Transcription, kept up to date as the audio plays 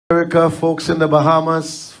America, folks in the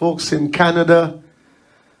Bahamas, folks in Canada.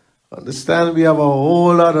 Understand we have a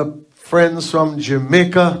whole lot of friends from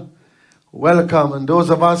Jamaica. Welcome. And those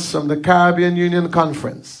of us from the Caribbean Union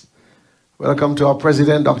Conference. Welcome to our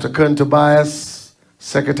President, Dr. Kern Tobias,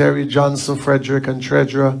 Secretary Johnson Frederick, and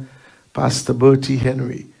Treasurer, Pastor Bertie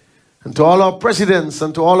Henry. And to all our presidents,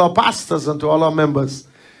 and to all our pastors, and to all our members,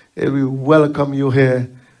 we welcome you here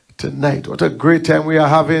tonight. What a great time we are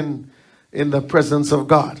having in the presence of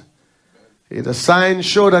God. The signs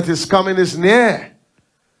show that his coming is near.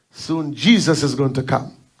 Soon Jesus is going to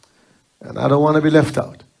come. And I don't want to be left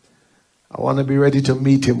out. I want to be ready to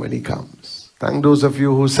meet him when he comes. Thank those of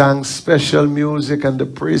you who sang special music and the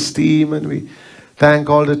praise team. And we thank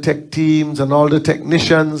all the tech teams and all the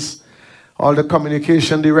technicians, all the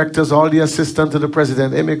communication directors, all the assistants to the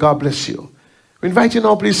president. May God bless you. We invite you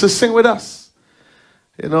now, please, to sing with us.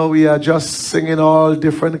 You know, we are just singing all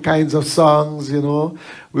different kinds of songs, you know.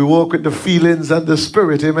 We walk with the feelings and the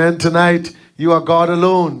spirit. Amen. Tonight, you are God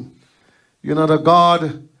alone. You're not a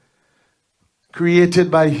God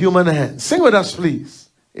created by human hands. Sing with us, please,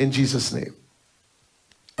 in Jesus' name.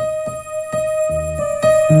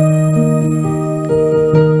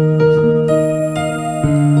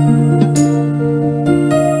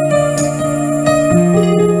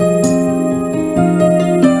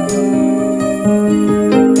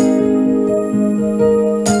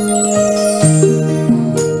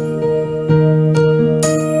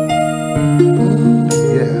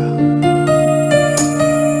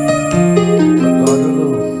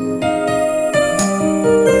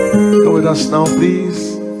 Now,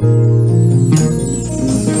 please.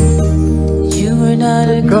 You were not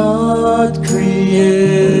a God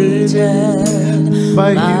created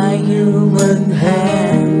by human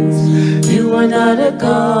hands. You are not a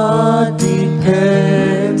God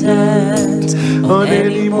dependent on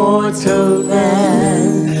any mortal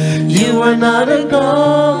man. You are not a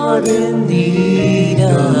God in need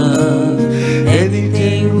of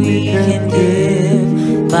anything we can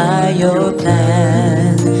give by your plan.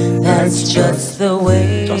 That's just the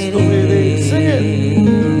way it is.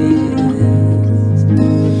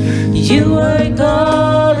 You are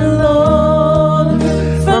God alone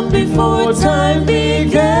from before time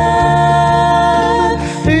began.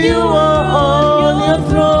 You are on your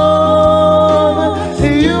throne.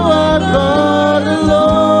 You are God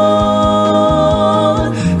alone.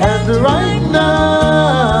 And right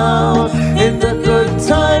now, in the good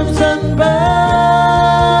times and bad,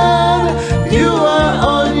 you are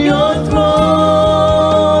on your throne.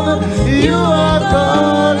 You are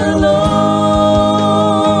God alone.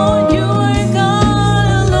 You are God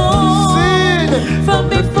alone. Sing. From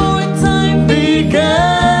before time began,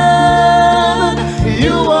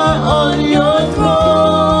 you are on your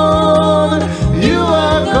throne. You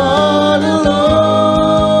are God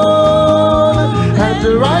alone. And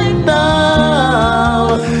right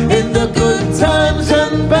now, in the good times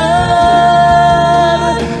and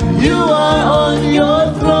bad, you are on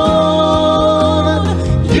your throne.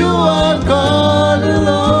 You are God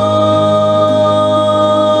alone.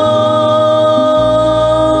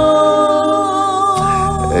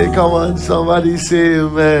 Hey, come on, somebody say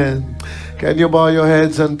amen. Can you bow your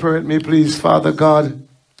heads and pray with me, please? Father God,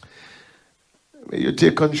 may you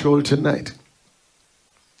take control tonight.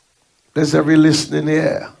 Bless every listening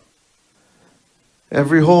ear,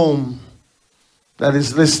 every home that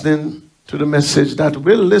is listening to the message, that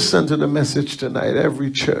will listen to the message tonight,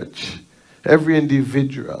 every church, every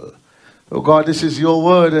individual. Oh God, this is your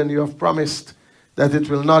word, and you have promised that it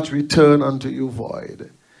will not return unto you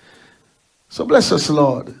void. So bless us,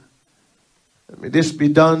 Lord. And may this be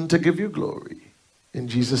done to give you glory. In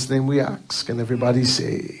Jesus' name we ask. And everybody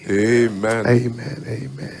say, amen. Amen,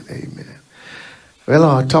 amen, amen. Well,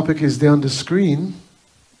 our topic is there on the screen.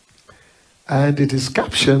 And it is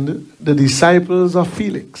captioned, The Disciples of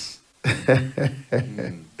Felix.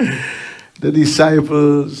 The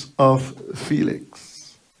disciples of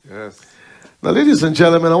Felix. Yes. Now, ladies and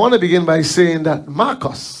gentlemen, I want to begin by saying that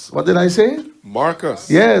Marcus, what did I say? Marcus.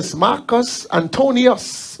 Yes, Marcus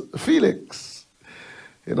Antonius Felix.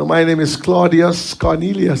 You know, my name is Claudius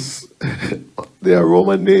Cornelius. They are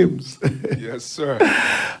Roman names. Yes, sir.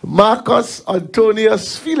 Marcus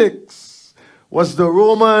Antonius Felix was the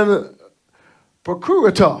Roman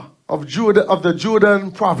procurator of the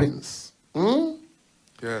Judean province.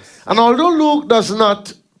 Yes. And although Luke does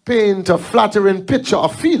not paint a flattering picture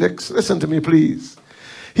of Felix, listen to me please,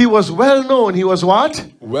 he was well known. He was what?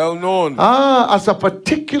 Well known. As a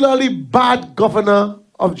particularly bad governor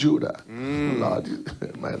of Judah. Lord,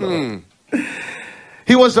 my Lord.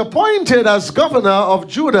 He was appointed as governor of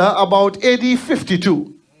Judah about AD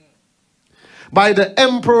 52. by the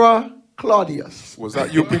Emperor Claudius. Was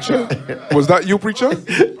that you, preacher? Was that you, preacher?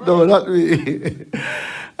 No, not me.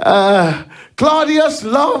 Claudius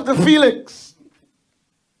loved Felix,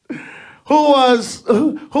 who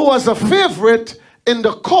was a favorite in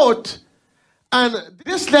the court, and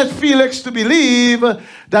this led Felix to believe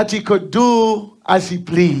that he could do as he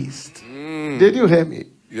pleased. Did you hear me?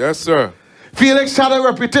 Yes, sir. Felix had a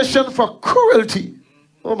reputation for cruelty.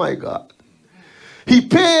 Oh my God. He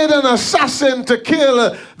paid an assassin to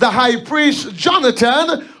kill the high priest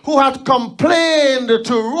Jonathan, who had complained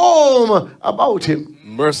to Rome about him.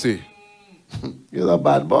 Mercy. You're a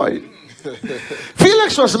bad boy.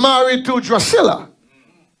 Felix was married to Drusilla,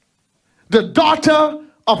 the daughter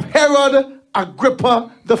of Herod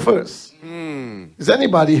Agrippa I. Is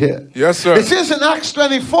anybody here? Yes, sir. It says in Acts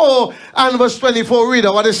 24 and verse 24,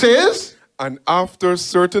 reader, what it says? And after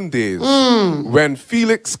certain days, when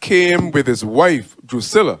Felix came with his wife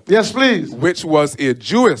Drusilla, Yes, please. which was a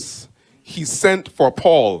Jewess, he sent for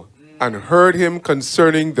Paul and heard him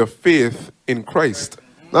concerning the faith in Christ.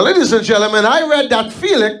 Now, ladies and gentlemen, I read that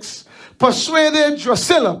Felix persuaded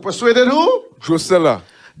Drusilla. Persuaded who? Drusilla.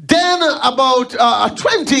 Then about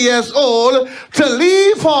 20 years old, to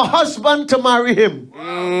leave her husband to marry him. I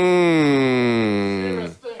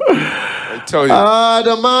tell you.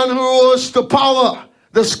 The man who rose to power,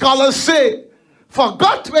 the scholars say,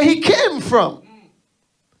 forgot where he came from.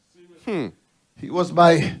 He was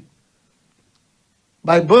by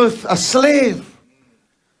birth a slave.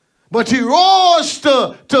 But he rose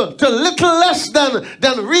to little less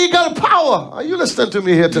than regal power. Are you listening to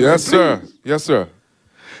me here today? Yes, sir. Please? Yes, sir.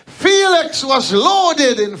 Felix was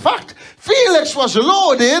loaded. In fact, Felix was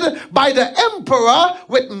loaded by the emperor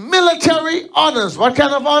with military honors. What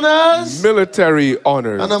kind of honors? Military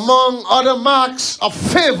honors. And among other marks of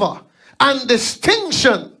favor and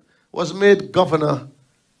distinction, was made governor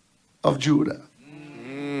of Judah.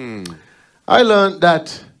 I learned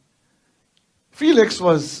that Felix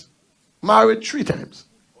was married 3 times.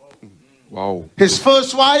 Wow. His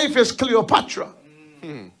first wife is Cleopatra.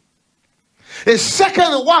 His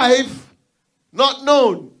second wife, not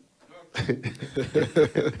known.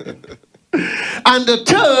 And the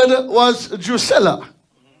third was Drusilla.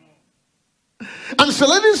 And so,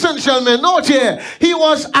 ladies and gentlemen, note here, he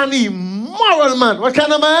was an immoral man. What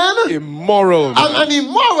kind of man? Immoral man. An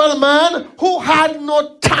immoral man who had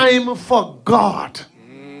no time for God.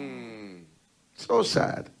 So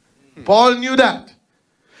sad. Paul knew that.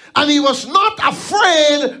 And he was not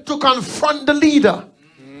afraid to confront the leader.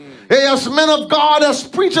 Hey, as men of God, as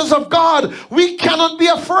preachers of God, we cannot be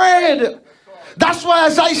afraid. That's why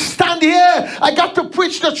as I stand here, I got to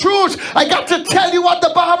preach the truth. I got to tell you what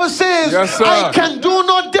the Bible says. Yes, sir. I can do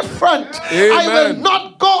no different. Amen. I will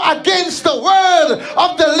not go against the word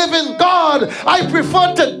of the living God. I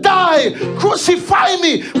prefer to die. Crucify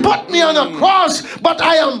me. Put me on a cross. But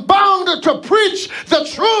I am bound to preach the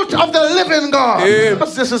truth of the living God. Amen.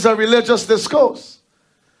 Because this is a religious discourse.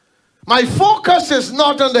 My focus is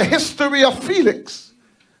not on the history of Felix,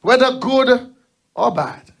 whether good or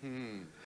bad.